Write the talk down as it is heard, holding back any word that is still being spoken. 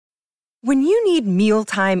When you need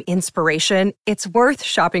mealtime inspiration, it's worth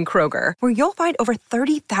shopping Kroger, where you'll find over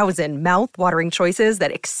 30,000 mouth-watering choices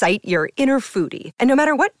that excite your inner foodie. And no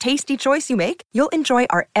matter what tasty choice you make, you'll enjoy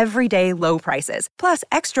our everyday low prices, plus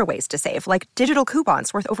extra ways to save, like digital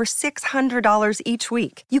coupons worth over $600 each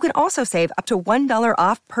week. You can also save up to $1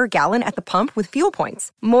 off per gallon at the pump with fuel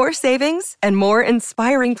points. More savings and more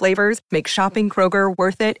inspiring flavors make shopping Kroger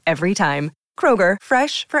worth it every time. Kroger,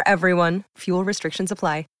 fresh for everyone. Fuel restrictions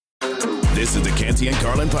apply. This is the Canty and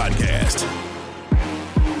Carlin podcast.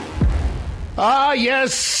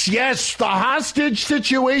 Yes, the hostage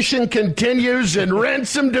situation continues and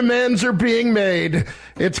ransom demands are being made.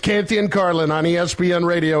 It's Canty and Carlin on ESPN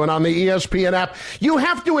Radio and on the ESPN app. You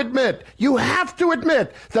have to admit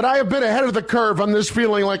that I have been ahead of the curve on this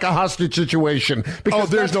feeling like a hostage situation. Because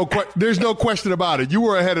there's no question about it. You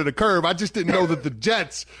were ahead of the curve. I just didn't know that the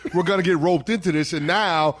Jets were going to get roped into this, and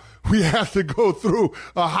now we have to go through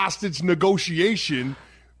a hostage negotiation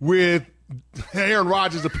with Aaron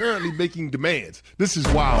Rodgers apparently making demands. This is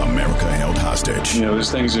wild. America held hostage. You know,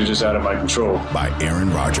 these things are just out of my control. By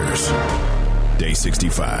Aaron Rodgers. Day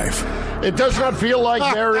 65. It does not feel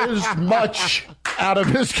like there is much out of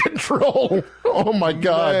his control. Oh, my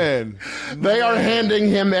God. Man. They are handing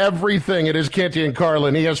him everything. It is Canty and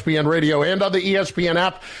Carlin, ESPN Radio, and on the ESPN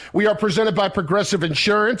app. We are presented by Progressive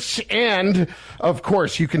Insurance. And, of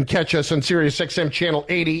course, you can catch us on Sirius XM Channel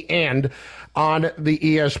 80 and on the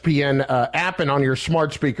ESPN app and on your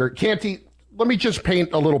smart speaker. Canty, let me just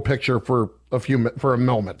paint a little picture for a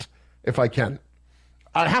moment, if I can.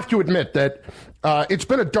 I have to admit that it's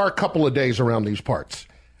been a dark couple of days around these parts.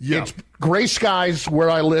 Yeah. It's gray skies where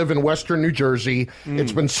I live in western New Jersey.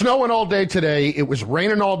 It's been snowing all day today. It was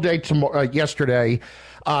raining all day yesterday.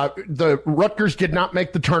 The Rutgers did not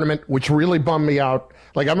make the tournament, which really bummed me out.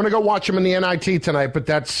 Like, I'm going to go watch them in the NIT tonight, but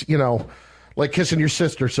that's, like kissing your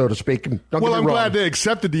sister, so to speak. Well, I'm glad they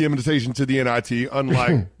accepted the invitation to the NIT,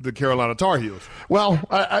 unlike the Carolina Tar Heels. Well,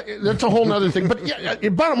 that's a whole other thing. But yeah,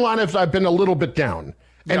 bottom line is I've been a little bit down.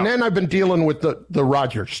 And then I've been dealing with the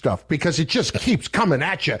Rodgers stuff because it just keeps coming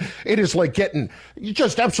at you. It is like you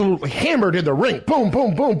just absolutely hammered in the ring. Boom,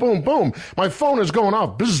 boom, boom, boom, boom. My phone is going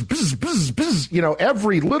off. Bzz, bzz, bzz, bzz,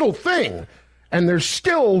 every little thing. And there's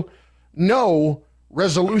still no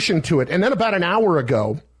resolution to it. And then about an hour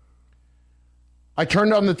ago, I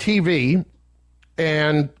turned on the TV,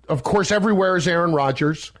 and, of course, everywhere is Aaron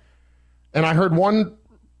Rodgers. And I heard one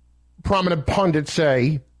prominent pundit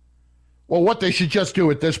say, well, what they should just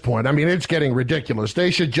do at this point, I mean, it's getting ridiculous.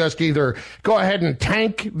 They should just either go ahead and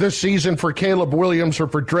tank this season for Caleb Williams or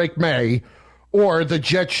for Drake May, or the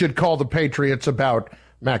Jets should call the Patriots about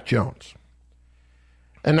Mac Jones.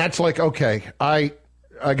 And that's like, okay, I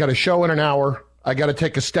got a show in an hour. I got to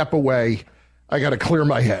take a step away. I got to clear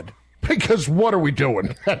my head. Because what are we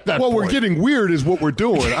doing at that point? We're getting weird is what we're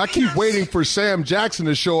doing. I keep waiting for Sam Jackson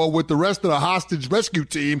to show up with the rest of the hostage rescue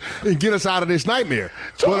team and get us out of this nightmare.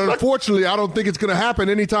 But unfortunately, I don't think it's going to happen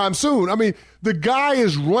anytime soon. I mean, the guy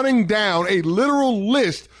is running down a literal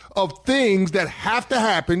list of things that have to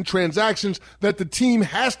happen, transactions that the team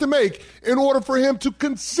has to make in order for him to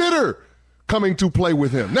consider coming to play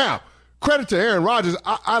with him. Now, credit to Aaron Rodgers.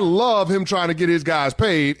 I love him trying to get his guys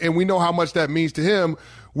paid, and we know how much that means to him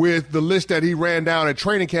with the list that he ran down at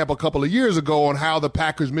training camp a couple of years ago on how the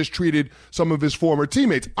Packers mistreated some of his former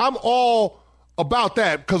teammates. I'm all about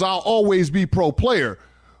that because I'll always be pro player.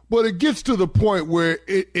 But it gets to the point where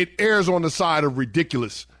it errs on the side of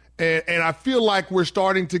ridiculous. And I feel like we're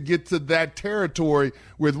starting to get to that territory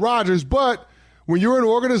with Rodgers. But when you're an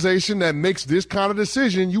organization that makes this kind of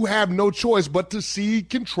decision, you have no choice but to cede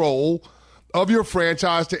control of your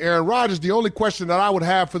franchise to Aaron Rodgers. The only question that I would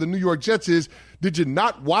have for the New York Jets is, did you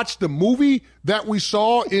not watch the movie that we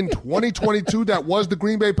saw in 2022 that was the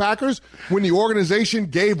Green Bay Packers when the organization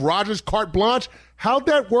gave Rodgers carte blanche? How'd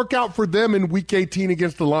that work out for them in Week 18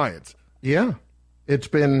 against the Lions? Yeah, it's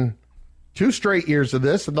been 2 straight years of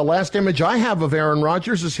this, and the last image I have of Aaron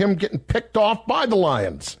Rodgers is him getting picked off by the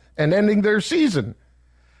Lions and ending their season.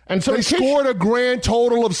 And so they scored a grand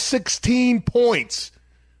total of 16 points.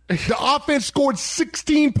 The offense scored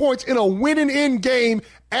 16 points in a winning-in game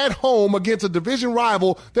at home against a division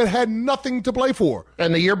rival that had nothing to play for.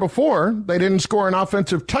 And the year before, they didn't score an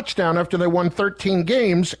offensive touchdown after they won 13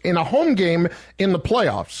 games in a home game in the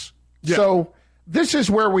playoffs. Yeah. So this is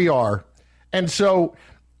where we are. And so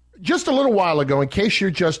just a little while ago, in case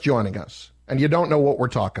you're just joining us and you don't know what we're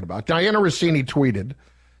talking about, Diana Rossini tweeted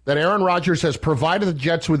that Aaron Rodgers has provided the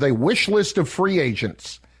Jets with a wish list of free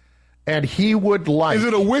agents. And he would like... Is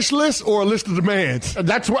it a wish list or a list of demands?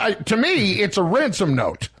 That's why, to me, it's a ransom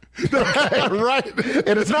note. Right.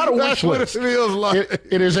 It is not a wish list. It feels like.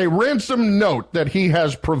 It is a ransom note that he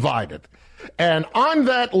has provided. And on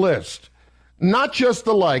that list, not just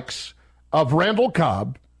the likes of Randall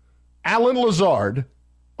Cobb, Alan Lazard,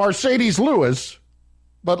 Mercedes Lewis,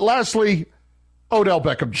 but lastly, Odell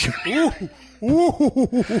Beckham Jr.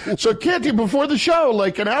 So, Canty, before the show,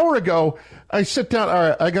 like an hour ago, I sit down. All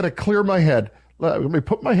right, I got to clear my head. Let me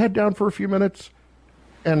put my head down for a few minutes.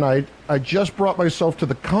 And I just brought myself to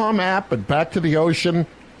the Calm app and back to the ocean,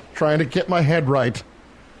 trying to get my head right.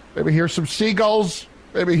 Maybe hear some seagulls.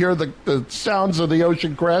 Maybe hear the sounds of the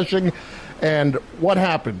ocean crashing. And what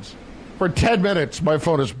happens? For 10 minutes, my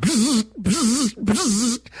phone is bzz, bzz,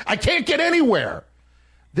 bzz. I can't get anywhere.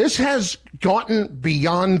 This has gotten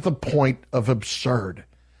beyond the point of absurd.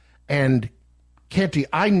 And, Canty,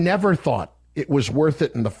 I never thought it was worth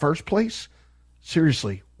it in the first place.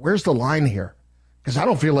 Seriously, where's the line here? Because I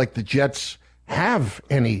don't feel like the Jets have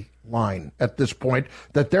any line at this point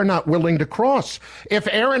that they're not willing to cross. If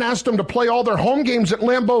Aaron asked them to play all their home games at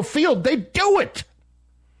Lambeau Field, they'd do it.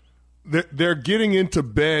 They're getting into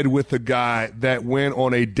bed with a guy that went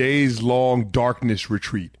on a days-long darkness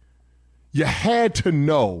retreat. You had to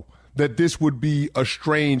know that this would be a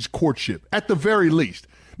strange courtship, at the very least.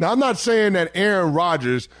 Now, I'm not saying that Aaron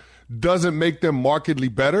Rodgers doesn't make them markedly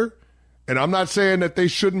better, and I'm not saying that they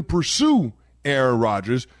shouldn't pursue Aaron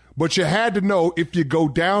Rodgers, but you had to know if you go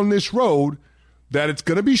down this road that it's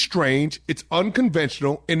going to be strange, it's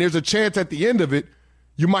unconventional, and there's a chance at the end of it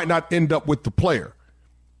you might not end up with the player.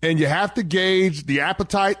 And you have to gauge the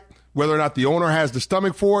appetite, whether or not the owner has the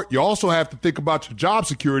stomach for it. You also have to think about your job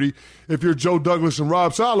security if you're Joe Douglas and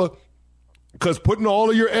Rob Saleh, because putting all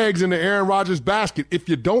of your eggs in the Aaron Rodgers basket, if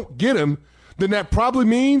you don't get him, then that probably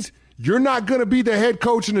means you're not going to be the head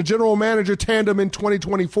coach and the general manager tandem in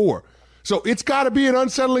 2024. So it's got to be an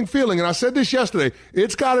unsettling feeling. And I said this yesterday.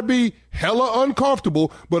 It's got to be hella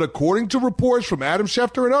uncomfortable. But according to reports from Adam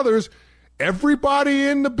Schefter and others, everybody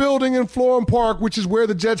in the building in Florham Park, which is where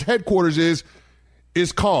the Jets headquarters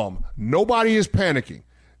is calm. Nobody is panicking.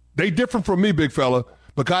 They different from me, big fella,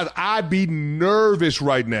 because I'd be nervous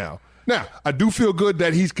right now. Now, I do feel good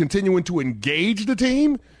that he's continuing to engage the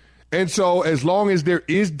team. And so as long as there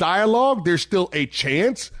is dialogue, there's still a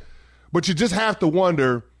chance. But you just have to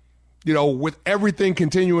wonder, you know, with everything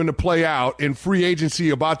continuing to play out and free agency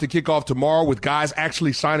about to kick off tomorrow with guys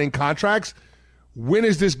actually signing contracts, when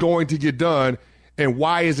is this going to get done, and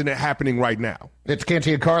why isn't it happening right now? It's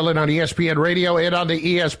Canty and Carlin on ESPN Radio and on the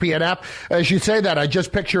ESPN app. As you say that, I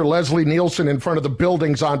just picture Leslie Nielsen in front of the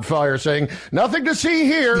buildings on fire saying, "Nothing to see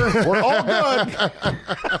here. We're all good."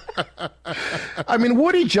 I mean,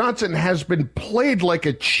 Woody Johnson has been played like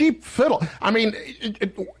a cheap fiddle. I mean,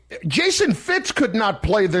 Jason Fitz could not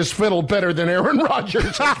play this fiddle better than Aaron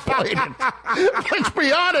Rodgers has played it. Let's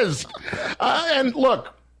be honest. And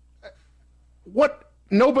look, what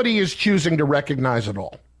nobody is choosing to recognize at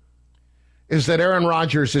all is that Aaron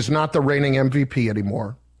Rodgers is not the reigning MVP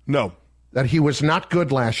anymore. No. That he was not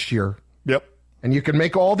good last year. Yep. And you can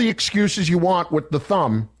make all the excuses you want with the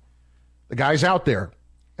thumb. The guy's out there.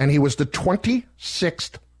 And he was the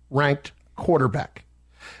 26th ranked quarterback.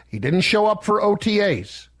 He didn't show up for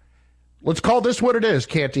OTAs. Let's call this what it is,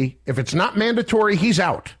 Canty. If it's not mandatory, he's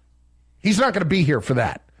out. He's not going to be here for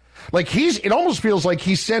that. Like it almost feels like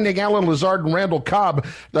he's sending Alan Lazard and Randall Cobb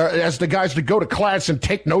as the guys to go to class and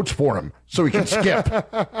take notes for him so he can skip.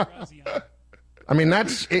 I mean, they're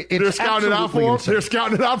scouting it out for him. They're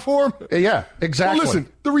scouting it out for him. Yeah, exactly. Well,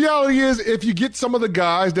 listen, the reality is, if you get some of the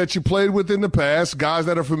guys that you played with in the past, guys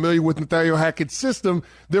that are familiar with Nathaniel Hackett's system,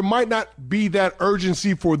 there might not be that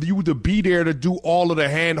urgency for you to be there to do all of the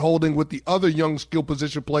hand-holding with the other young skill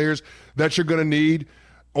position players that you're going to need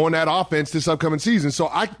on that offense this upcoming season. So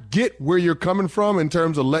I get where you're coming from in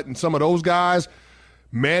terms of letting some of those guys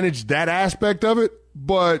manage that aspect of it.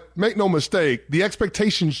 But make no mistake, the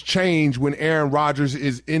expectations change when Aaron Rodgers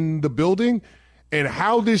is in the building, and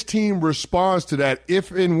how this team responds to that, if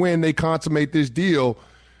and when they consummate this deal,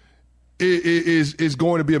 is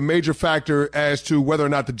going to be a major factor as to whether or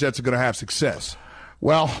not the Jets are going to have success.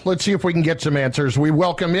 Well, let's see if we can get some answers. We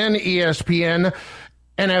welcome in ESPN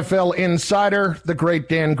NFL insider, the great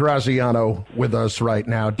Dan Graziano, with us right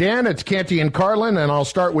now. Dan, it's Canty and Carlin, and I'll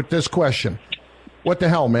start with this question. What the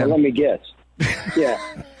hell, man? Well, let me guess. Yeah.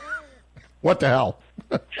 What the hell?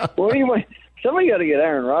 Well, anyway, somebody got to get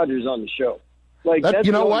Aaron Rodgers on the show. Like, that's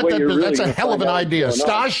you know what? Really that's a hell of an idea.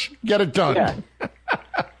 Stosh, get it done. Yeah.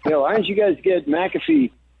 Why don't you guys get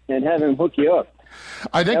McAfee and have him hook you up?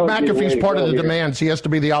 I think McAfee's part of the demands. He has to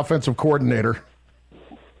be the offensive coordinator.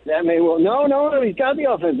 That may well. No. He's got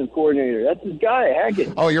the offensive coordinator. That's his guy,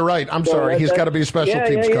 Hackett. Oh, you're right. I'm sorry. He's got to be a special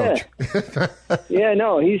teams coach.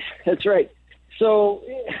 That's right. So,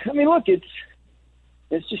 I mean, look, it's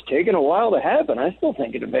just taken a while to happen. I still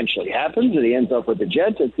think it eventually happens, and he ends up with the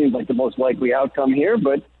Jets. It seems like the most likely outcome here,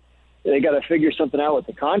 but they got to figure something out with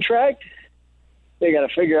the contract. They got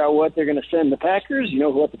to figure out what they're going to send the Packers. You know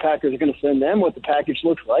what the Packers are going to send them, what the package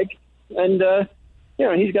looks like, and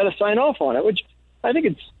he's got to sign off on it. Which I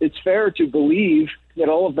think it's fair to believe that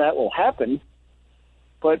all of that will happen.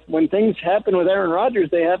 But when things happen with Aaron Rodgers,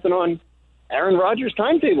 they happen on Aaron Rodgers'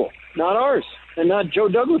 timetable, not ours, and not Joe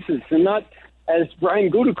Douglas's, and not, as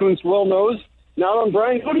Brian Gutekunst well knows, not on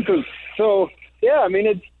Brian Gutekunst. So yeah, I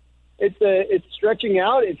mean it's stretching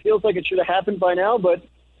out. It feels like it should have happened by now, but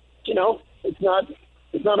it's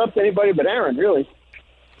not up to anybody but Aaron, really.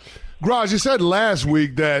 Graz, you said last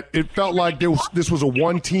week that it felt like this was a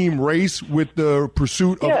one-team race with the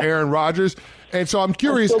pursuit of Aaron Rodgers. And so I'm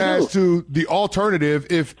curious as to the alternative.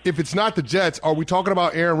 If it's not the Jets, are we talking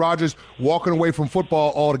about Aaron Rodgers walking away from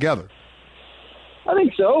football altogether? I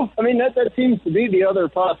think so. I mean, that seems to be the other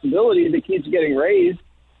possibility that keeps getting raised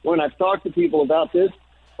when I've talked to people about this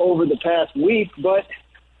over the past week. But,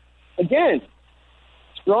 again,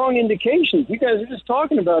 strong indications. You guys are just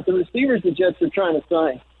talking about the receivers the Jets are trying to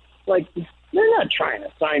sign. Like, they're not trying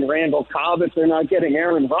to sign Randall Cobb if they're not getting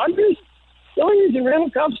Aaron Rodgers. The only reason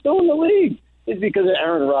Randall Cobb's still in the league is because of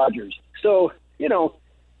Aaron Rodgers. So,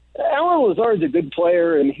 Alan Lazard's a good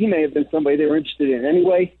player, and he may have been somebody they were interested in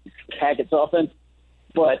anyway, Hackett's offense.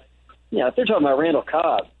 But, if they're talking about Randall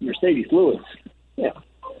Cobb, Mercedes Lewis,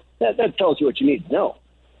 that tells you what you need to know.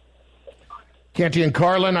 Canty and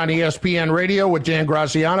Carlin on ESPN Radio with Dan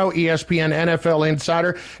Graziano, ESPN NFL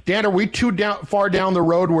Insider. Dan, are we too far down the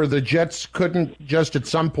road where the Jets couldn't just at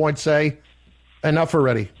some point say, enough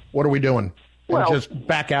already? What are we doing? And just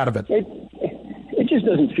back out of it. It just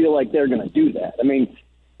doesn't feel like they're going to do that. I mean,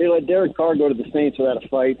 they let Derek Carr go to the Saints without a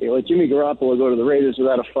fight. They let Jimmy Garoppolo go to the Raiders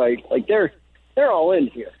without a fight. Like, they're all in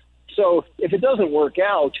here. So if it doesn't work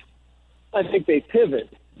out, I think they pivot.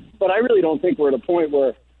 But I really don't think we're at a point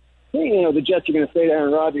where, the Jets are going to say to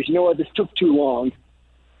Aaron Rodgers, you know what, this took too long.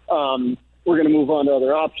 We're going to move on to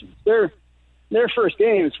other options. Their first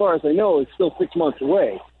game, as far as I know, is still 6 months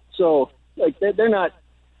away. So, they're not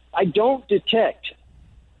 – I don't detect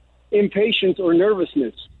impatience or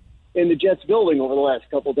nervousness in the Jets building over the last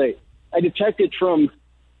couple of days. I detect it from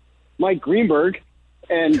Mike Greenberg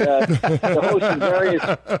and the host of various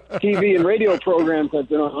TV and radio programs I've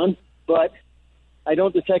been on, but – I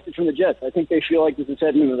don't detect it from the Jets. I think they feel like this is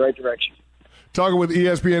heading in the right direction. Talking with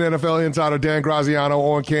ESPN NFL Insider Dan Graziano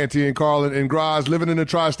on Canty and Carlin. And Graz, living in the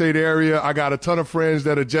tri-state area, I got a ton of friends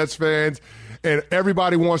that are Jets fans, and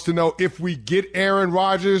everybody wants to know, if we get Aaron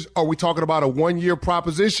Rodgers, are we talking about a one-year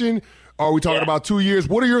proposition? Are we talking about 2 years?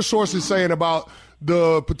 What are your sources saying about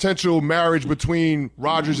the potential marriage between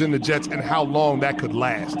Rodgers and the Jets and how long that could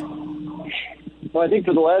last? Well, I think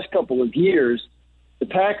for the last couple of years, the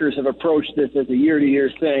Packers have approached this as a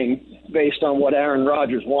year-to-year thing based on what Aaron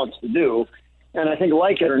Rodgers wants to do. And I think,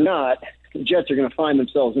 like it or not, the Jets are going to find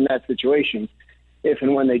themselves in that situation if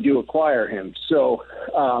and when they do acquire him. So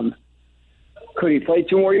could he play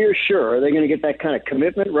 2 more years? Sure. Are they going to get that kind of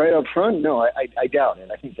commitment right up front? No, I doubt it.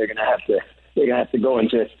 I think they're going to have to go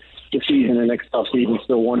into the season and next offseason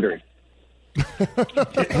still wondering.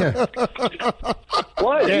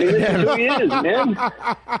 What? I mean, this is who he is, man.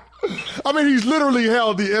 I mean, he's literally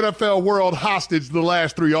held the NFL world hostage the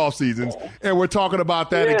last 3 off seasons, and we're talking about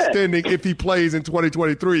that extending if he plays in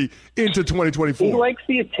 2023 into 2024. He likes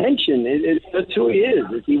the attention. That's who he is.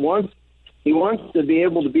 He wants to be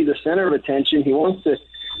able to be the center of attention. He wants to,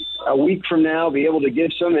 a week from now, be able to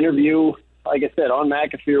give some interview, like I said, on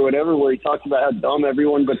McAfee or whatever, where he talks about how dumb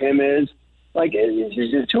everyone but him is. Like, it's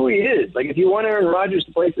just who he is. Like, if you want Aaron Rodgers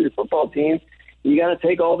to play for your football team, you got to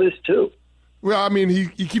take all this, too. Well, I mean,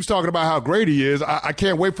 he keeps talking about how great he is. I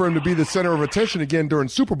can't wait for him to be the center of attention again during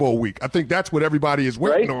Super Bowl week. I think that's what everybody is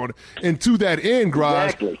waiting on. And to that end,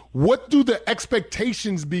 Graz, what do the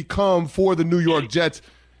expectations become for the New York Jets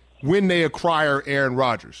when they acquire Aaron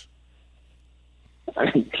Rodgers?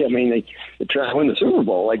 I mean, they try to win the Super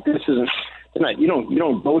Bowl. Like, this isn't – you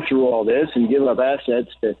don't go through all this and give up assets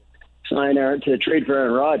to trade for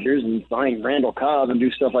Aaron Rodgers and sign Randall Cobb and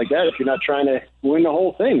do stuff like that if you're not trying to win the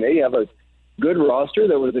whole thing. They have a good roster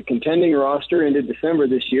that was a contending roster into December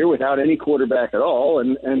this year without any quarterback at all,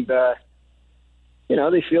 and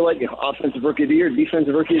they feel like offensive rookie of the year,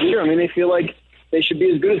 defensive rookie of the year. I mean, they feel like they should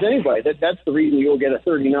be as good as anybody. That's the reason you'll get a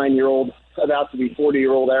 39-year-old about to be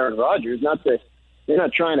 40-year-old Aaron Rodgers. They're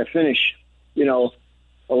not trying to finish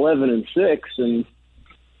 11-6 and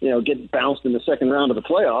get bounced in the second round of the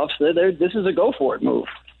playoffs. This is a go-for-it move.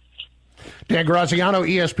 Dan Graziano,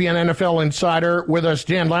 ESPN NFL Insider, with us.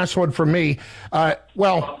 Dan, last one from me.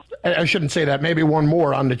 Well, I shouldn't say that. Maybe one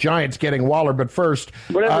more on the Giants getting Waller, but first.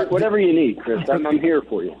 Whatever you need, Chris. I'm here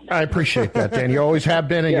for you. I appreciate that, Dan. You always have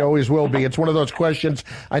been and you always will be. It's one of those questions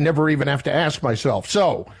I never even have to ask myself.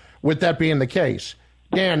 So, with that being the case,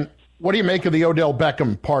 Dan, what do you make of the Odell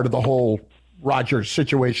Beckham part of the whole Rodgers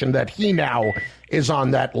situation, that he now is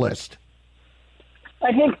on that list?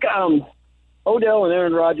 I think Odell and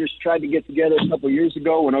Aaron Rodgers tried to get together a couple years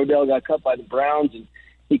ago when Odell got cut by the Browns, and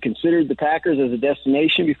he considered the Packers as a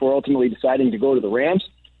destination before ultimately deciding to go to the Rams.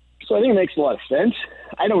 So I think it makes a lot of sense.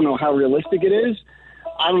 I don't know how realistic it is.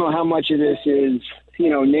 I don't know how much of this is,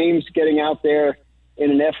 names getting out there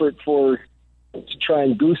in an effort to try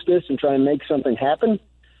and goose this and try and make something happen.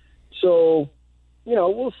 So,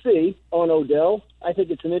 we'll see on Odell. I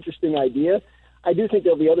think it's an interesting idea. I do think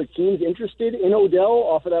there'll be other teams interested in Odell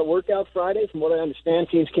off of that workout Friday. From what I understand,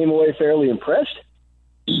 teams came away fairly impressed.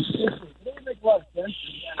 It makes a lot of sense.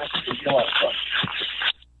 I think it'll be a lot of fun.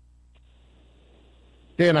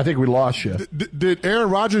 Dan, I think we lost you. Did Aaron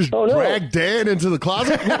Rodgers drag Dan into the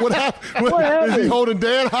closet? What happened? What happened? Is he holding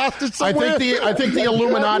Dan hostage somewhere? I think the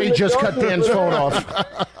Illuminati just cut Dan's phone off.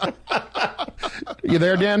 You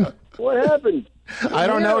there, Dan? What happened? I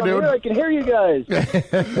don't know, dude. I can hear you guys.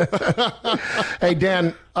 Hey,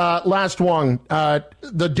 Dan, last one.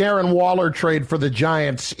 The Darren Waller trade for the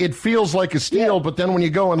Giants. It feels like a steal, but then when you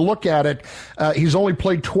go and look at it, he's only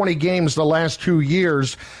played 20 games the last 2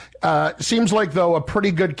 years. Seems like, though, a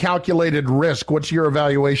pretty good calculated risk. What's your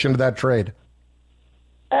evaluation of that trade?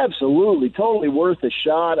 Absolutely. Totally worth a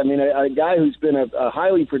shot. I mean, a guy who's been a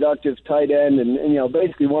highly productive tight end and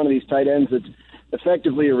basically one of these tight ends that's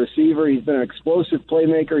effectively a receiver. He's been an explosive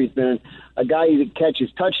playmaker. He's been a guy who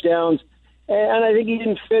catches touchdowns. And I think he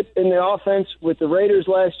didn't fit in the offense with the Raiders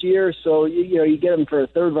last year. So, you get him for a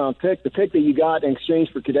third-round pick, the pick that you got in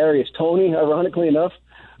exchange for Kadarius Toney, ironically enough.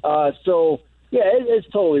 It's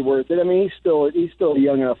totally worth it. I mean, he's still a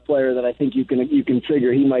young enough player that I think you can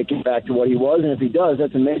figure he might get back to what he was. And if he does,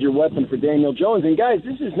 that's a major weapon for Daniel Jones. And, guys,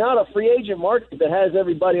 this is not a free agent market that has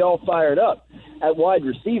everybody all fired up at wide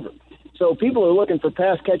receiver. So people are looking for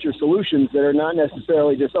pass catcher solutions that are not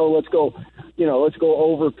necessarily just, let's go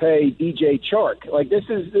overpay DJ Chark. Like this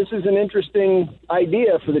is an interesting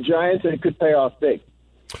idea for the Giants, and it could pay off big.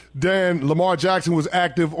 Dan, Lamar Jackson was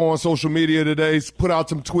active on social media today, put out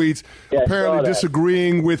some tweets, apparently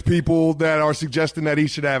disagreeing with people that are suggesting that he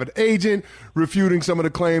should have an agent, refuting some of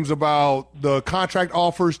the claims about the contract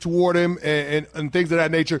offers toward him and things of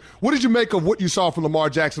that nature. What did you make of what you saw from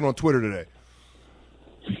Lamar Jackson on Twitter today?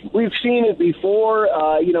 We've seen it before.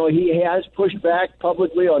 He has pushed back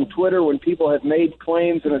publicly on Twitter when people have made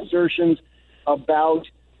claims and assertions about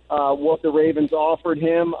what the Ravens offered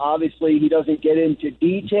him. Obviously, he doesn't get into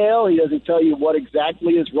detail. He doesn't tell you what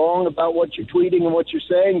exactly is wrong about what you're tweeting and what you're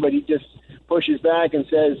saying, but he just pushes back and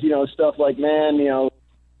says, stuff like, man, or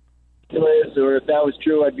if that was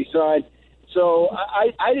true, I'd be signed. So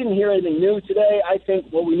I didn't hear anything new today. I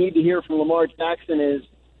think what we need to hear from Lamar Jackson is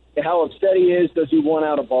how upset he is. Does he want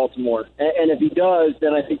out of Baltimore? And if he does,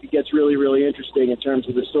 then I think it gets really, really interesting in terms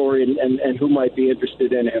of the story and who might be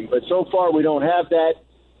interested in him. But so far, we don't have that.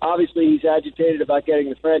 Obviously, he's agitated about getting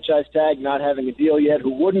the franchise tag, not having a deal yet. Who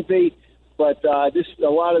wouldn't be? But a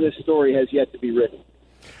lot of this story has yet to be written.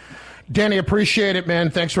 Danny, appreciate it, man.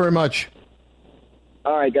 Thanks very much.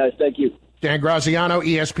 All right, guys. Thank you. Dan Graziano,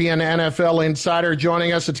 ESPN NFL Insider,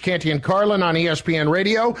 joining us. It's Canty and Carlin on ESPN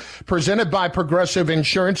Radio, presented by Progressive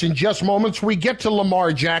Insurance. In just moments, we get to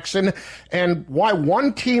Lamar Jackson and why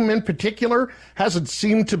one team in particular hasn't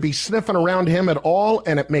seemed to be sniffing around him at all,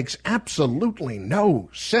 and it makes absolutely no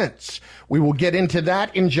sense. We will get into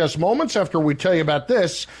that in just moments after we tell you about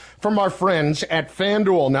this from our friends at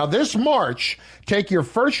FanDuel. Now, this March, take your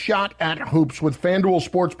first shot at hoops with FanDuel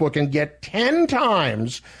Sportsbook and get 10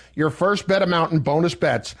 times your first bet amount in bonus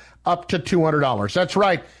bets up to $200. That's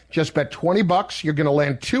right. Just bet $20. You're going to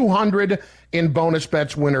land $200 in bonus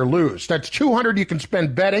bets, win or lose. That's $200 you can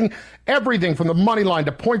spend betting everything from the money line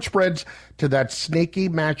to point spreads to that sneaky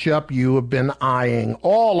matchup you have been eyeing,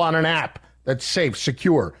 all on an app that's safe,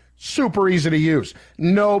 secure, super easy to use.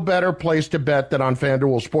 No better place to bet than on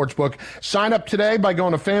FanDuel Sportsbook. Sign up today by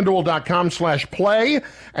going to FanDuel.com/play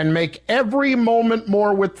and make every moment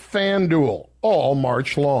more with FanDuel. all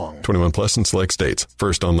March long. 21 plus in select states.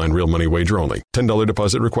 First online real money wager only. $10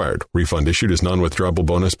 deposit required. Refund issued as non-withdrawable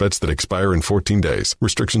bonus bets that expire in 14 days.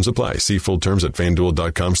 Restrictions apply. See full terms at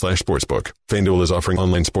FanDuel.com/sportsbook. FanDuel is offering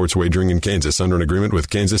online sports wagering in Kansas under an agreement with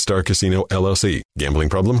Kansas Star Casino, LLC. Gambling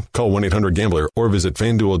problem? Call 1-800-GAMBLER or visit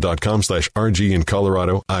FanDuel.com/RG in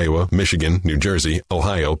Colorado, Iowa, Michigan, New Jersey,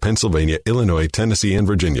 Ohio, Pennsylvania, Illinois, Tennessee, and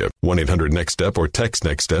Virginia. 1-800-NEXT-STEP or text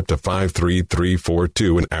NEXT-STEP to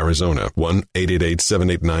 53342 in Arizona.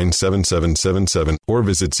 1-888-789-7777 or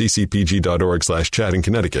visit ccpg.org/chat in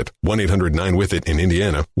Connecticut. 1-800-9-WITH-IT in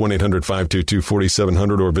Indiana.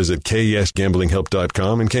 1-800-522-4700 or visit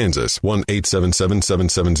KESGamblingHelp.com in Kansas.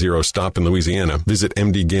 1-877-770-STOP in Louisiana. Visit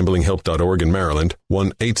mdgamblinghelp.org in Maryland.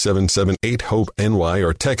 1-877-8-HOPE-NY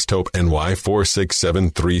or text HOPE-NY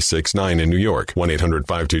 467-369 in New York.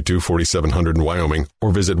 1-800-522-4700 in Wyoming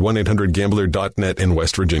or visit 1-800-GAMBLER.net in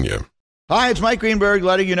West Virginia. Hi, it's Mike Greenberg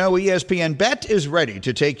letting you know ESPN Bet is ready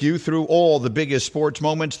to take you through all the biggest sports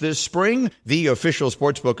moments this spring. The official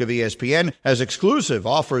sportsbook of ESPN has exclusive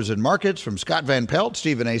offers and markets from Scott Van Pelt,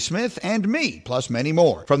 Stephen A. Smith, and me, plus many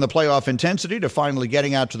more. From the playoff intensity to finally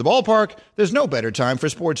getting out to the ballpark, there's no better time for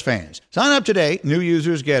sports fans. Sign up today. New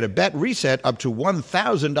users get a bet reset up to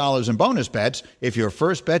 $1,000 in bonus bets if your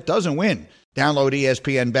first bet doesn't win. Download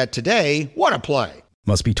ESPN Bet today. What a play.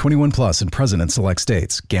 Must be 21 plus and present in select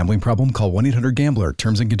states. Gambling problem? Call 1-800-GAMBLER.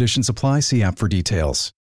 Terms and conditions apply. See app for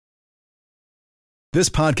details. This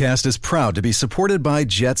podcast is proud to be supported by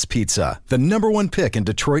Jets Pizza, the #1 pick in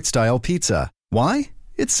Detroit-style pizza. Why?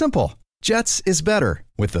 It's simple. Jets is better.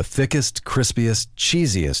 With the thickest, crispiest,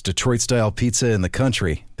 cheesiest Detroit-style pizza in the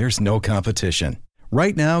country, there's no competition.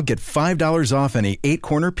 Right now, get $5 off any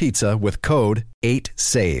 8-corner pizza with code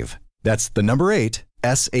 8SAVE. That's the number 8,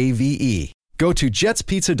 SAVE. Go to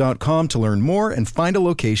jetspizza.com to learn more and find a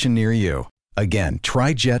location near you. Again,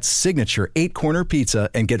 try Jet's signature 8-corner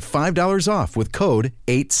pizza and get $5 off with code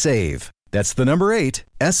 8SAVE. That's the number 8,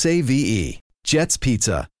 SAVE. Jet's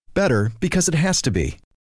Pizza. Better because it has to be.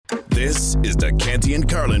 This is the Canty and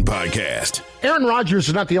Carlin podcast. Aaron Rodgers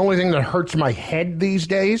is not the only thing that hurts my head these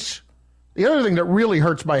days. The other thing that really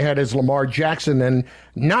hurts my head is Lamar Jackson, and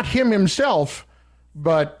not him himself,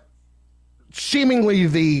 but seemingly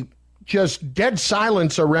the just dead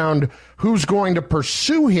silence around who's going to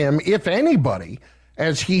pursue him, if anybody,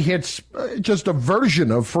 as he hits just a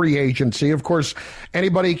version of free agency. Of course,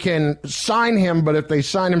 anybody can sign him, but if they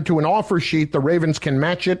sign him to an offer sheet, the Ravens can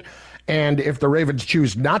match it. And if the Ravens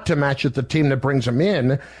choose not to match it, the team that brings him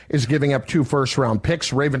in is giving up 2 first-round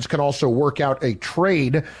picks. Ravens can also work out a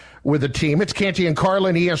trade with the team. It's Canty and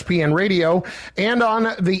Carlin, ESPN Radio, and on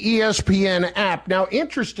the ESPN app. Now,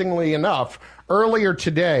 interestingly enough, earlier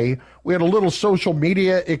today, we had a little social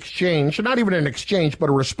media exchange, not even an exchange, but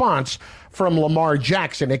a response from Lamar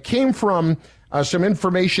Jackson. It came from some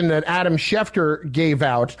information that Adam Schefter gave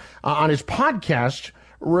out on his podcast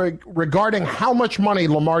regarding how much money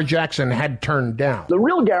Lamar Jackson had turned down. The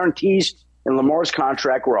real guarantees in Lamar's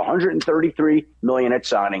contract were $133 million at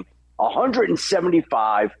signing,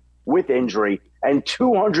 $175 with injury, and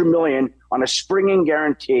 $200 million on a springing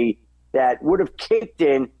guarantee that would have kicked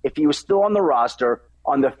in if he was still on the roster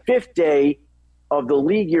on the 5th day of the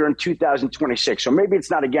league year in 2026. So maybe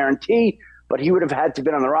it's not a guarantee, but he would have had to have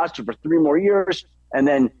been on the roster for 3 more years, and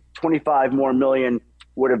then $25 more million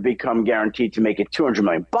would have become guaranteed to make it $200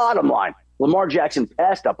 million. Bottom line, Lamar Jackson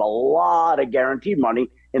passed up a lot of guaranteed money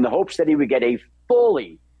in the hopes that he would get a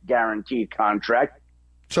fully guaranteed contract.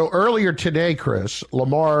 So earlier today, Chris,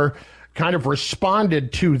 Lamar kind of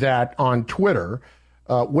responded to that on Twitter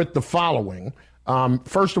with the following.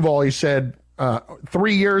 First of all, he said,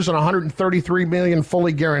 3 years and $133 million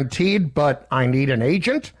fully guaranteed, but I need an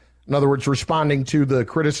agent. In other words, responding to the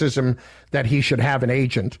criticism that he should have an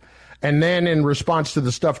agent. And then in response to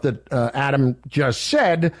the stuff that Adam just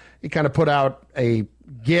said, he kind of put out a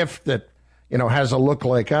GIF that, has a look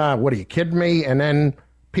like, what are you kidding me? And then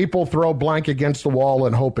people throw blank against the wall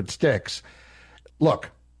and hope it sticks. Look,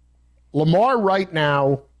 Lamar right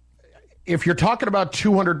now, if you're talking about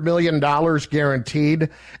 $200 million guaranteed,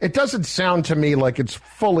 it doesn't sound to me like it's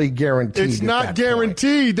fully guaranteed. It's not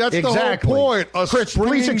guaranteed. That's exactly the whole point. Chris,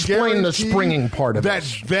 please explain the springing part of that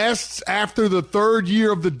this. That vests after the 3rd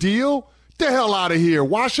year of the deal? Get the hell out of here.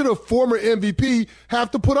 Why should a former MVP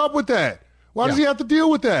have to put up with that? Why does he have to deal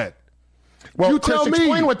with that? Well, you Chris, tell me.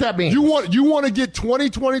 Explain what that means. You want to get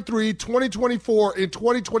 2023, 2024, and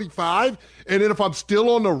 2025, and then if I'm still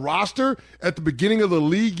on the roster at the beginning of the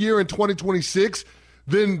league year in 2026,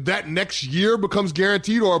 then that next year becomes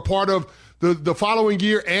guaranteed, or a part of the following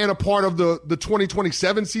year and a part of the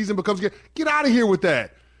 2027 season becomes guaranteed. Get out of here with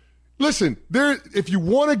that. Listen, if you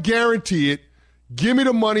want to guarantee it, Give me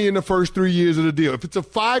the money in the first 3 years of the deal. If it's a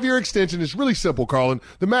 5-year extension, it's really simple, Carlin.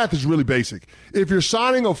 The math is really basic. If you're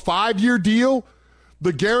signing a 5-year deal,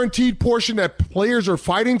 the guaranteed portion that players are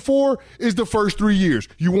fighting for is the first 3 years.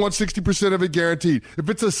 You want 60% of it guaranteed. If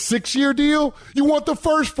it's a 6-year deal, you want the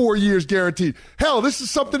first 4 years guaranteed. Hell, this is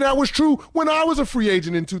something that was true when I was a free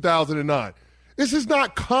agent in 2009. This is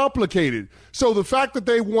not complicated. So the fact that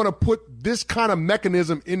they want to put this kind of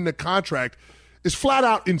mechanism in the contract is flat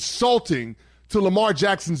out insulting to Lamar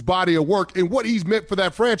Jackson's body of work and what he's meant for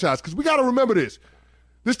that franchise. Because we got to remember this.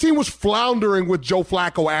 This team was floundering with Joe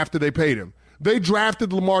Flacco after they paid him. They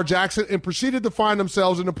drafted Lamar Jackson and proceeded to find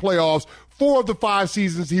themselves in the playoffs 4 of the 5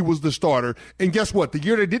 seasons he was the starter. And guess what? The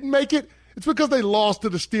year they didn't make it, it's because they lost to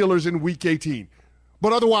the Steelers in Week 18.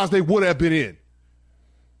 But otherwise, they would have been in.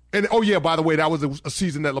 And, oh, yeah, by the way, that was a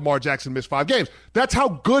season that Lamar Jackson missed 5 games. That's how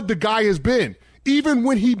good the guy has been. Even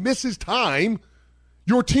when he misses time,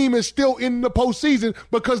 your team is still in the postseason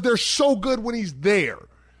because they're so good when he's there.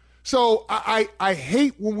 So I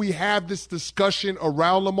hate when we have this discussion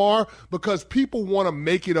around Lamar because people want to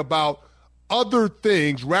make it about other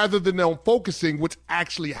things rather than them focusing what's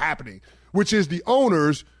actually happening, which is the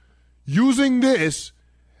owners using this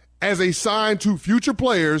as a sign to future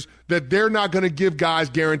players that they're not going to give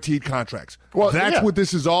guys guaranteed contracts. Well, that's what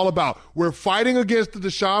this is all about. We're fighting against the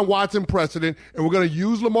Deshaun Watson precedent, and we're going to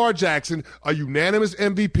use Lamar Jackson, a unanimous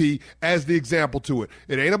MVP, as the example to it.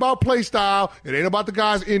 It ain't about play style. It ain't about the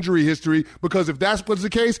guy's injury history, because if that's what's the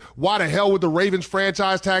case, why the hell would the Ravens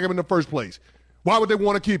franchise tag him in the first place? Why would they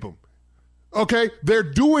want to keep him? Okay, they're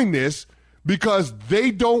doing this because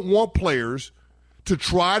they don't want players to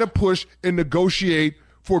try to push and negotiate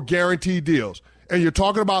for guaranteed deals. And you're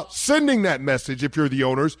talking about sending that message, if you're the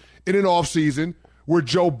owners, in an offseason where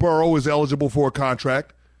Joe Burrow is eligible for a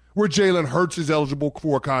contract, where Jalen Hurts is eligible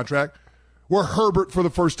for a contract, where Herbert for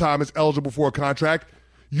the first time is eligible for a contract.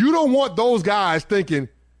 You don't want those guys thinking,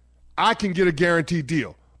 I can get a guaranteed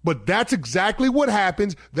deal. But that's exactly what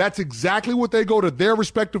happens. That's exactly what they go to their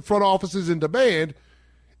respective front offices and demand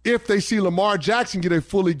if they see Lamar Jackson get a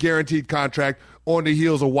fully guaranteed contract on the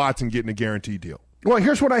heels of Watson getting a guaranteed deal. Well,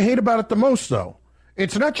 here's what I hate about it the most, though.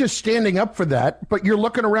 It's not just standing up for that, but you're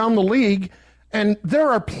looking around the league, and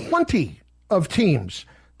there are plenty of teams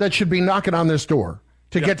that should be knocking on this door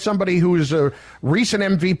to get somebody who is a recent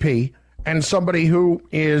MVP and somebody who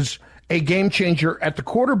is a game changer at the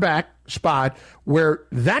quarterback spot where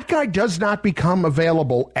that guy does not become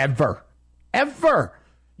available ever. Ever.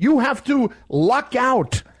 You have to luck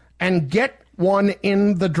out and get one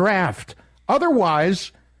in the draft.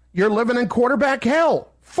 Otherwise, you're living in quarterback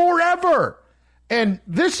hell forever. And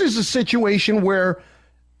this is a situation where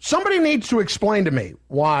somebody needs to explain to me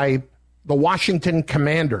why the Washington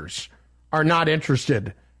Commanders are not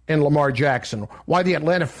interested in Lamar Jackson, why the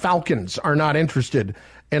Atlanta Falcons are not interested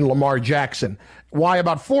in Lamar Jackson, why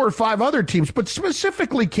about 4 or 5 other teams, but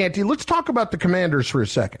specifically, Canty, let's talk about the Commanders for a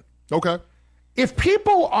second. Okay. If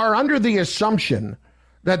people are under the assumption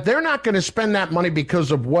that they're not going to spend that money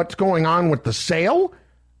because of what's going on with the sale,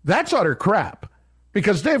 that's utter crap,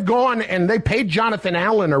 because they've gone and they paid Jonathan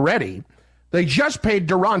Allen already. They just paid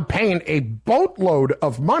Daron Payne a boatload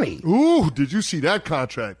of money. Ooh, did you see that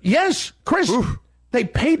contract? Yes, Chris. Ooh. They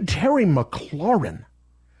paid Terry McLaurin.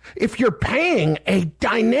 If you're paying a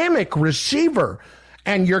dynamic receiver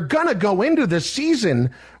and you're going to go into the season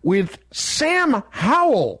with Sam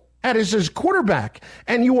Howell as his quarterback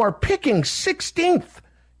and you are picking 16th,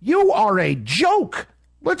 you are a joke.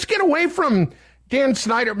 Let's get away from Dan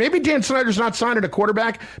Snyder. Maybe Dan Snyder's not signing a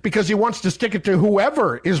quarterback because he wants to stick it to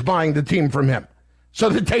whoever is buying the team from him so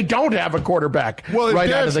that they don't have a quarterback right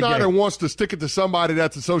out of the gate. Dan Snyder wants to stick it to somebody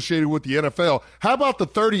that's associated with the NFL, how about the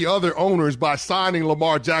 30 other owners by signing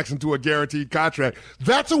Lamar Jackson to a guaranteed contract?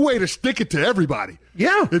 That's a way to stick it to everybody.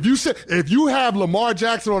 Yeah. If you have Lamar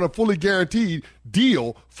Jackson on a fully guaranteed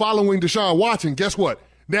deal following Deshaun Watson, guess what?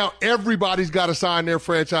 Now everybody's got to sign their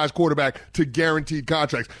franchise quarterback to guaranteed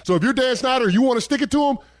contracts. So if you're Dan Snyder, you want to stick it to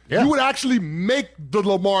him, you would actually make the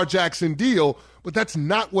Lamar Jackson deal, but that's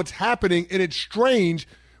not what's happening, and it's strange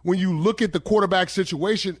when you look at the quarterback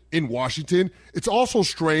situation in Washington. It's also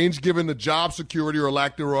strange given the job security or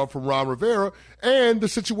lack thereof from Ron Rivera and the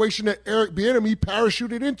situation that Eric Bieniemy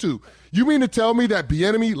parachuted into. You mean to tell me that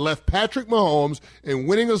Bieniemy left Patrick Mahomes and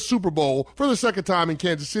winning a Super Bowl for the second time in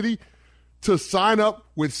Kansas City to sign up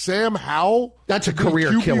with Sam Howell? That's a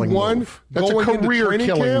career-killing move. That's a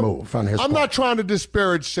career-killing move on his part. I'm not trying to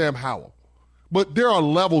disparage Sam Howell, but there are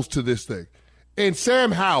levels to this thing. And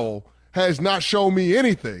Sam Howell has not shown me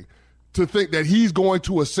anything to think that he's going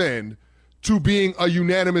to ascend to being a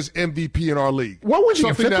unanimous MVP in our league. What was he,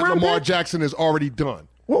 something that Lamar pick? Jackson has already done.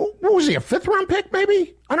 Well, what what was he, a fifth-round pick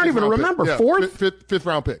maybe? I don't even remember. Yeah, fourth?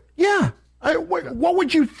 Fifth-round pick. Yeah. What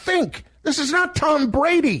would you think? This is not Tom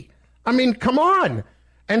Brady. I mean, come on.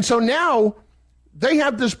 And so now they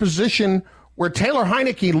have this position where Taylor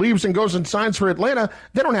Heineke leaves and goes and signs for Atlanta.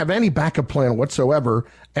 They don't have any backup plan whatsoever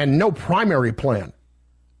and no primary plan.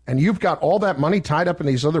 And you've got all that money tied up in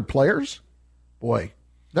these other players? Boy,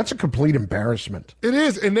 that's a complete embarrassment. It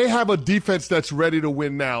is, and they have a defense that's ready to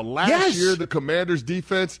win now. Last year, the Commanders'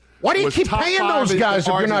 defense Why do you keep paying those guys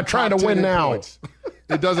if you're not trying to win now? It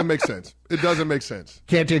doesn't make sense. It doesn't make sense.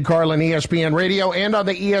 Canty and Carlin, ESPN Radio, and on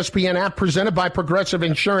the ESPN app presented by Progressive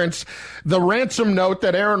Insurance. The ransom note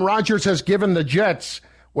that Aaron Rodgers has given the Jets,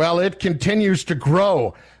 well, it continues to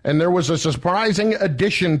grow, and there was a surprising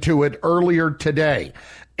addition to it earlier today.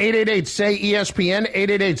 888-SAY-ESPN,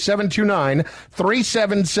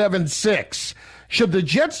 888-729-3776. Should the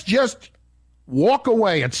Jets just walk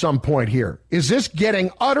away at some point here? Is this getting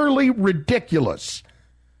utterly ridiculous?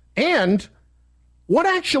 And what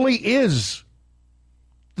actually is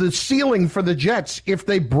the ceiling for the Jets if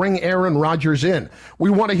they bring Aaron Rodgers in? We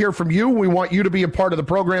want to hear from you. We want you to be a part of the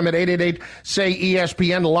program at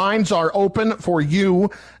 888-SAY-ESPN. Lines are open for you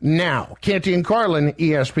now. Canty and Carlin,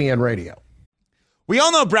 ESPN Radio. We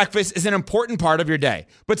all know breakfast is an important part of your day,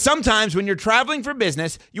 but sometimes when you're traveling for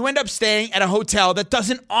business, you end up staying at a hotel that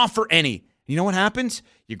doesn't offer any. You know what happens?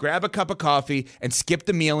 You grab a cup of coffee and skip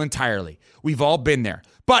the meal entirely. We've all been there.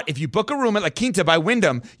 But if you book a room at La Quinta by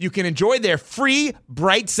Wyndham, you can enjoy their free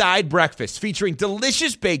Bright Side breakfast featuring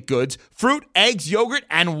delicious baked goods, fruit, eggs, yogurt,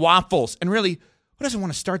 and waffles. And really, who doesn't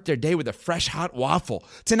want to start their day with a fresh, hot waffle?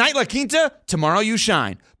 Tonight, La Quinta, tomorrow you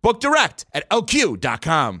shine. Book direct at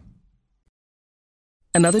LQ.com.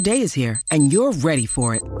 Another day is here, and you're ready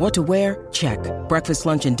for it. What to wear? Check. Breakfast,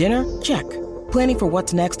 lunch, and dinner? Check. Planning for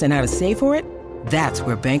what's next and how to save for it? That's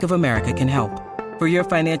where Bank of America can help. For your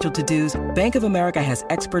financial to-dos, Bank of America has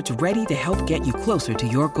experts ready to help get you closer to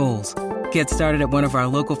your goals. Get started at one of our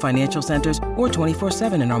local financial centers or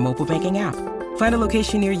 24/7 in our mobile banking app. Find a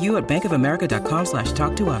location near you at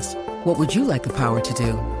bankofamerica.com/talktous. What would you like the power to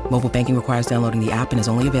do? Mobile banking requires downloading the app and is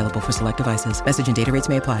only available for select devices. Message and data rates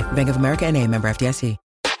may apply. Bank of America NA, member FDIC.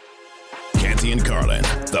 Canty and Carlin,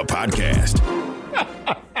 the podcast.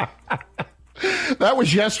 That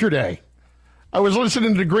was yesterday. I was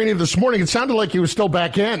listening to Greeny this morning. It sounded like he was still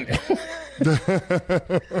back in.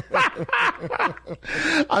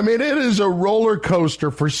 I mean, it is a roller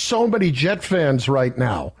coaster for so many Jet fans right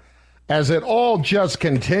now as it all just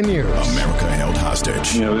continues. America held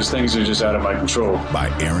hostage. You know, these things are just out of my control.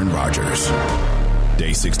 By Aaron Rodgers.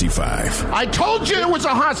 Day 65. I told you it was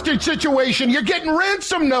a hostage situation. You're getting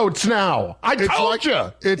ransom notes now. I told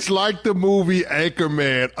you. It's like the movie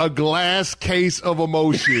Anchorman. A glass case of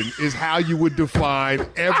emotion is how you would define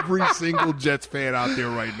every single Jets fan out there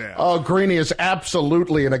right now. Oh, Greeny is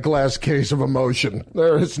absolutely in a glass case of emotion.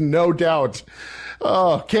 There is no doubt.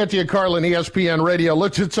 Oh, Canty and Carlin, ESPN Radio.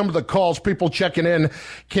 Let's hit some of the calls, people checking in.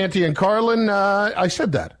 Canty and Carlin, I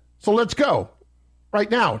said that. So let's go. Right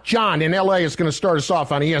now, John in L.A. is going to start us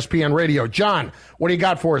off on ESPN Radio. John, what do you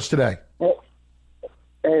got for us today? Well,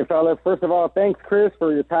 hey, fella. First of all, thanks, Chris,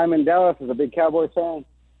 for your time in Dallas as a big Cowboys fan.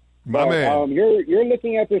 My man. You're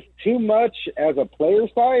looking at this too much as a player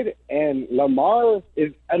side, and Lamar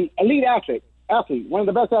is an elite athlete, one of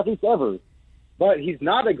the best athletes ever. But he's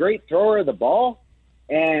not a great thrower of the ball,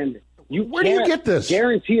 and where do you get this?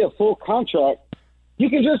 Guarantee a full contract. You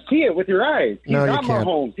can just see it with your eyes. He's not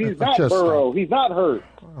Mahomes. He's not Burrow. He's not hurt.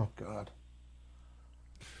 Oh, God.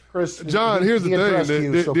 Chris, John, here's the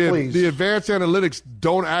thing. The advanced analytics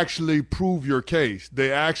don't actually prove your case.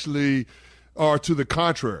 They actually are to the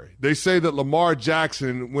contrary. They say that Lamar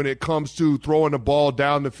Jackson, when it comes to throwing the ball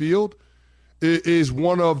down the field, is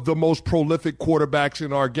one of the most prolific quarterbacks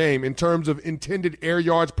in our game. In terms of intended air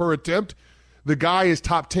yards per attempt, the guy is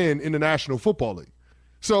top 10 in the National Football League.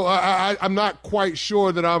 So I'm not quite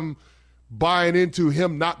sure that I'm buying into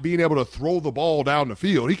him not being able to throw the ball down the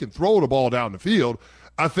field. He can throw the ball down the field.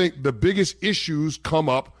 I think the biggest issues come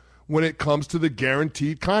up when it comes to the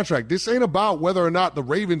guaranteed contract. This ain't about whether or not the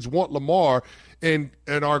Ravens want Lamar and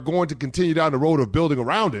are going to continue down the road of building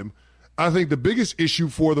around him. I think the biggest issue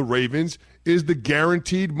for the Ravens is the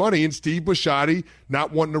guaranteed money and Steve Bisciotti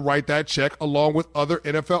not wanting to write that check along with other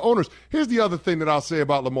NFL owners. Here's the other thing that I'll say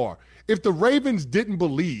about Lamar. If the Ravens didn't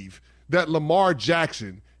believe that Lamar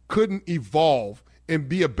Jackson couldn't evolve and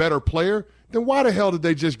be a better player, then why the hell did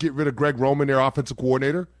they just get rid of Greg Roman, their offensive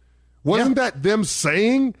coordinator? Wasn't that them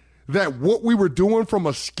saying that what we were doing from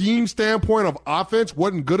a scheme standpoint of offense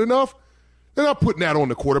wasn't good enough? They're not putting that on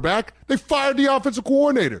the quarterback. They fired the offensive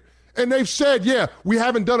coordinator. And they've said, yeah, we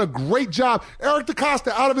haven't done a great job. Eric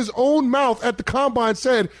DeCosta, out of his own mouth at the Combine,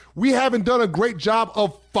 said, we haven't done a great job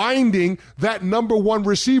of finding that number one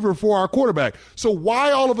receiver for our quarterback. So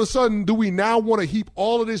why all of a sudden do we now want to heap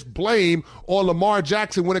all of this blame on Lamar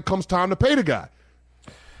Jackson when it comes time to pay the guy?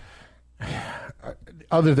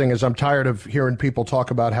 Other thing is, I'm tired of hearing people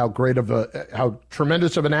talk about how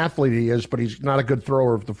tremendous of an athlete he is, but he's not a good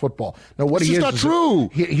thrower of the football. No, what he is not true.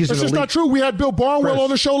 He's That's just not true. We had Bill Barnwell on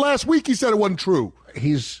the show last week. He said it wasn't true.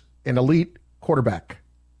 He's an elite quarterback.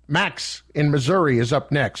 Max in Missouri is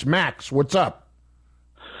up next. Max, what's up?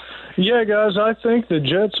 Yeah, guys, I think the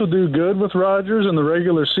Jets will do good with Rodgers in the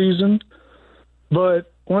regular season,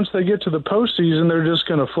 but once they get to the postseason, they're just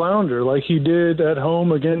going to flounder like he did at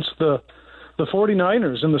home against the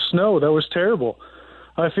 49ers in the snow. That was terrible.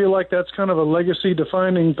 I feel like that's kind of a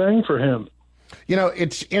legacy-defining thing for him. You know,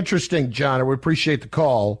 it's interesting, John, and we appreciate the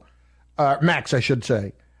call, Max, I should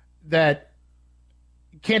say, that,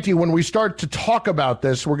 Canty, when we start to talk about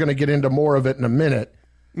this, we're going to get into more of it in a minute,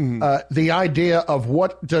 the idea of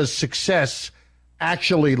what does success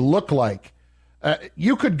actually look like.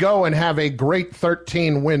 You could go and have a great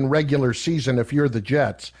 13-win regular season if you're the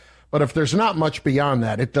Jets, but if there's not much beyond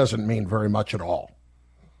that, it doesn't mean very much at all.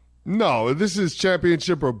 No, this is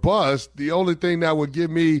championship or bust. The only thing that would give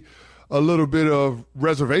me a little bit of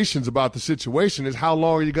reservations about the situation is how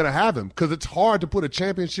long are you going to have him? Because it's hard to put a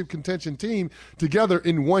championship contention team together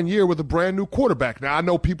in 1 year with a brand new quarterback. Now, I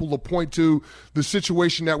know people will point to the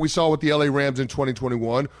situation that we saw with the LA Rams in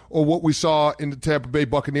 2021 or what we saw in the Tampa Bay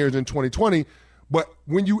Buccaneers in 2020. But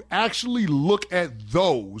when you actually look at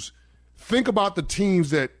those, think about the teams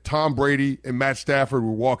that Tom Brady and Matt Stafford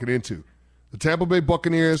were walking into. The Tampa Bay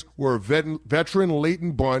Buccaneers were a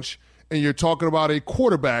veteran-laden bunch, and you're talking about a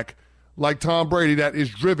quarterback like Tom Brady that is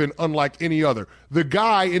driven unlike any other. The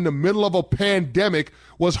guy in the middle of a pandemic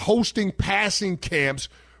was hosting passing camps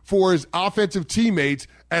for his offensive teammates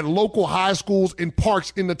at local high schools and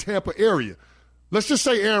parks in the Tampa area. Let's just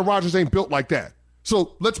say Aaron Rodgers ain't built like that.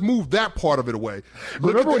 So let's move that part of it away.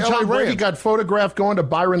 Remember when Tom Brady got photographed going to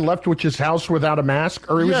Byron Leftwich's house without a mask?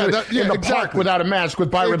 Or he was in the park without a mask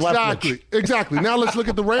with Byron Leftwich. Exactly. Now let's look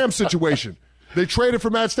at the Rams situation. They traded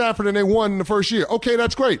for Matt Stafford and they won in the first year. Okay,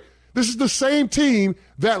 that's great. This is the same team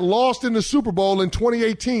that lost in the Super Bowl in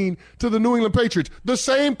 2018 to the New England Patriots. The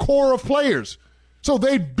same core of players. So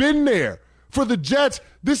they've been there. For the Jets,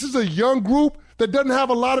 this is a young group that doesn't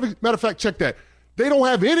have a lot of – matter of fact, check that. They don't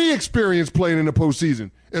have any experience playing in the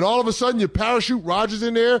postseason. And all of a sudden you parachute Rodgers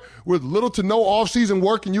in there with little to no offseason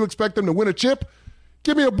work and you expect them to win a chip?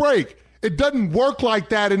 Give me a break. It doesn't work like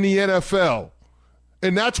that in the NFL.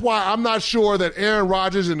 And that's why I'm not sure that Aaron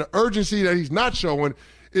Rodgers and the urgency that he's not showing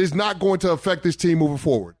is not going to affect this team moving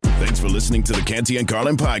forward. Thanks for listening to the Canty and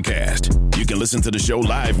Carlin podcast. You can listen to the show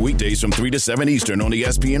live weekdays from 3 to 7 Eastern on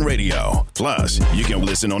ESPN Radio. Plus, you can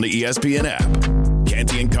listen on the ESPN app.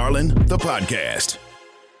 Canty and Carlin, the podcast.